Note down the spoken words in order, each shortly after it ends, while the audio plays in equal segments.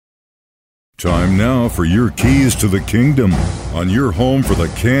Time now for your keys to the kingdom on your home for the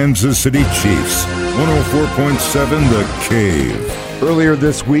Kansas City Chiefs. 104.7 The Cave. Earlier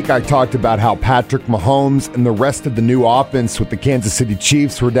this week, I talked about how Patrick Mahomes and the rest of the new offense with the Kansas City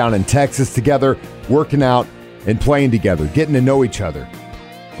Chiefs were down in Texas together, working out and playing together, getting to know each other.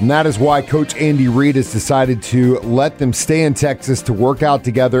 And that is why Coach Andy Reid has decided to let them stay in Texas to work out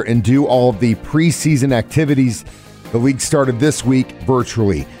together and do all of the preseason activities. The league started this week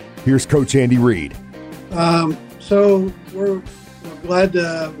virtually. Here's Coach Andy Reid. So we're glad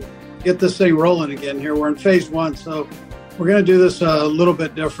to get this thing rolling again here. We're in phase one, so we're going to do this a little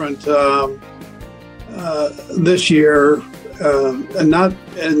bit different this year, and not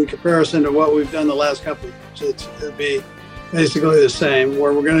in comparison to what we've done the last couple of years. It'll be basically the same,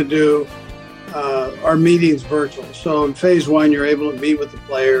 where we're going to do our meetings virtual. So in phase one, you're able to meet with the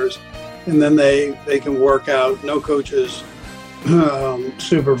players, and then they can work out. No coaches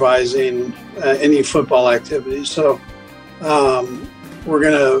supervising any football activities. So we're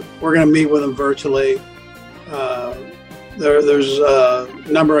gonna meet with them virtually. There's a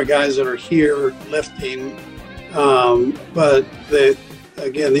number of guys that are here lifting, but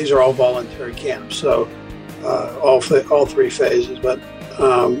these are all voluntary camps. So all three phases, but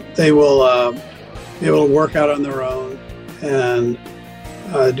they will be able to work out on their own and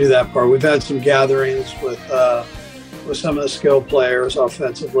do that part. We've had some gatherings with some of the skill players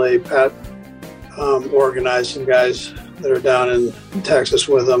offensively. Pat organized some guys that are down in Texas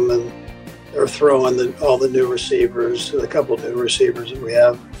with them, and they're throwing all the new receivers. A couple new receivers that we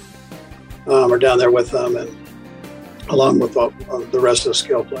have are down there with them, and along with the rest of the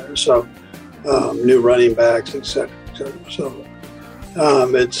skill players. So new running backs, et cetera, et cetera. So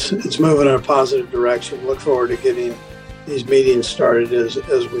it's moving in a positive direction. Look forward to getting these meetings started as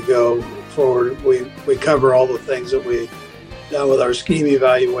we go forward. We cover all the things that we done with our scheme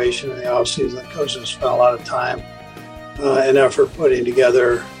evaluation in the offseason. The coaches spent a lot of time and effort putting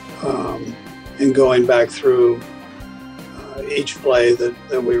together and going back through each play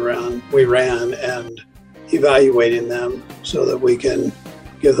that we ran and evaluating them so that we can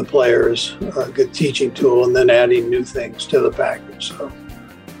give the players a good teaching tool, and then adding new things to the package. So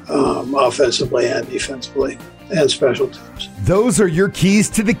offensively and defensively and special teams. Those are your keys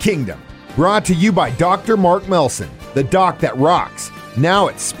to the kingdom. Brought to you by Dr. Mark Melson, the doc that rocks. Now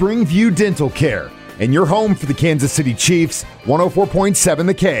at Springview Dental Care, and your home for the Kansas City Chiefs, 104.7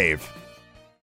 The Cave.